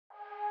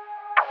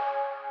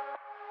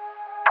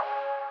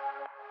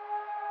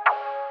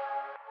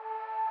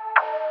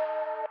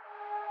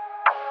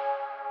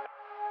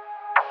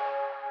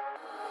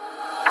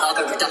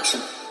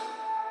Production.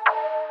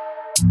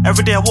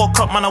 Every day I woke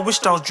up, man, I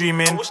wished I was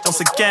dreaming.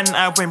 Once again,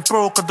 I went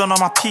broke, I done all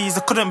my P's,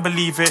 I couldn't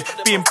believe it.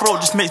 Being broke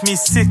just makes me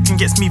sick and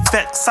gets me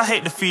vexed, I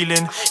hate the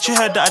feeling. She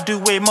heard that I do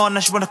way more, now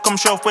she wanna come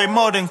show off way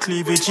more than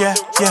cleavage. Yeah,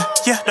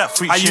 that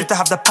freak shit. I used to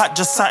have the pack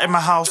just sat in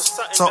my house,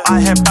 so I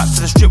head back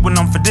to the strip when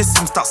I'm for this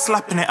and start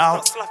slapping it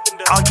out.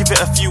 I'll give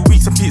it a few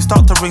weeks and people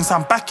start to ring, so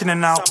I'm backing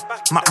and out.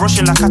 Matt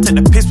rushing like I take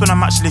the piss when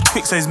I'm actually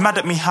quick, so he's mad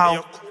at me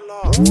how.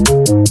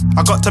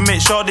 I got to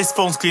make sure this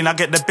phone's clean, I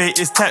get the bait,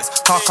 it's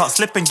text. Car can't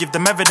slip and give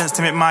them evidence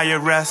to make my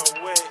arrest.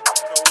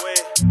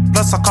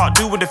 Plus I can't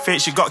do with the fake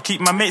shit, gotta keep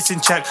my mates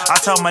in check. I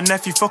tell my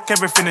nephew fuck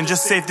everything and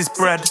just save this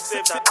bread.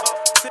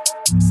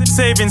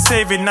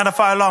 Saving, now the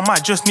fire alarm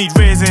might just need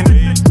raising.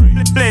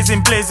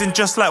 Blazing,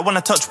 just like when I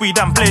touch weed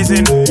I'm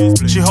blazing.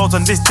 She holds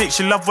on this dick,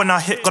 she love when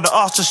I hit, got the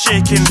arse just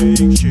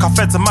shaking. Cuff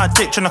feds on my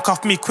dick, tryna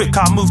cuff me quick,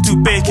 can't move too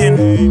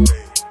baking.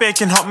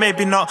 Baking hot,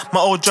 maybe not. My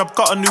old job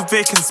got a new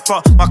vacant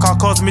spot. My car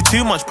caused me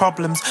too much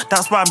problems,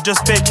 that's why I'm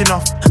just baking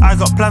off. I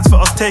got plans for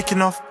us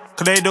taking off,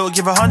 cause they don't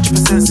give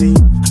 100% see.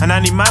 And I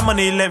need my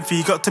money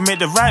lengthy, got to make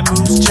the right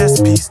moves, chess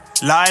piece.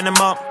 Line them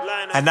up,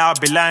 and now I'd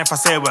be lying if I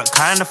say we're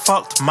kinda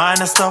fucked,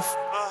 minor stuff.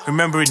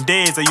 Remembering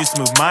days I used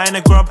to move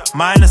minor grub,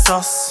 minor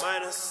sauce.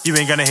 You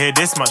ain't gonna hear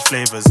this much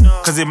flavours,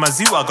 cause in my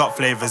zoo I got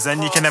flavours,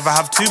 and you can never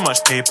have too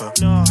much paper.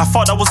 I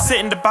thought I was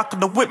sitting in the back of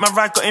the whip, my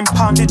ride got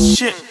impounded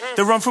shit.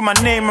 They run through my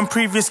name and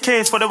previous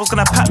case, thought they was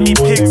gonna pack me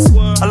pigs.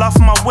 I laugh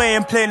on my way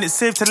and playing it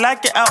safe till I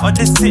get out of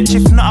this ditch.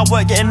 If not I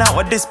work getting out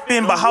of this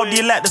bin, but how do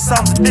you like the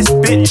sounds of this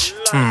bitch?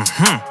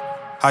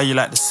 How you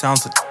like the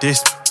sounds of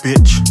this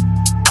bitch?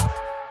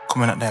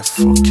 Coming at their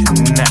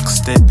fucking necks,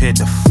 they paid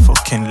the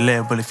fucking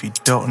label. If you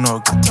don't know,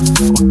 got to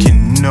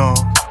fucking know.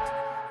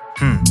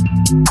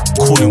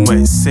 Calling where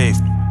it's safe,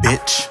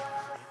 bitch.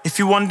 If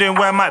you're wondering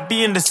where I might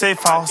be in the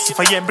safe house, if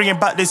I ain't bringing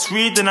back this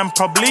weed, then I'm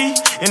probably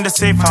in the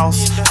safe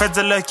house. Feds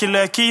are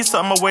lurky, so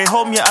on my way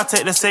home, yeah, I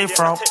take the safe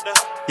route.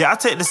 Yeah, I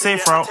take the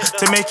safe route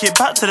to make it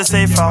back to the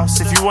safe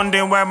house. If you're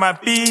wondering where I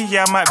might be,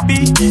 yeah, I might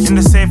be in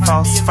the safe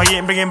house. If I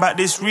ain't bringing back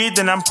this weed,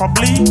 then I'm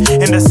probably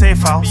in the safe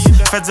house.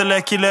 Feds are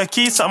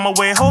lurky, so on my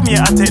way home,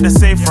 yeah, I take the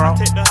safe route.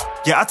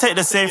 Yeah, I take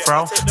the safe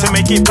route to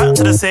make it back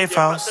to the safe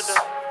house.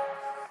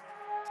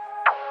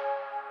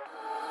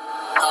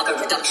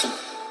 Production.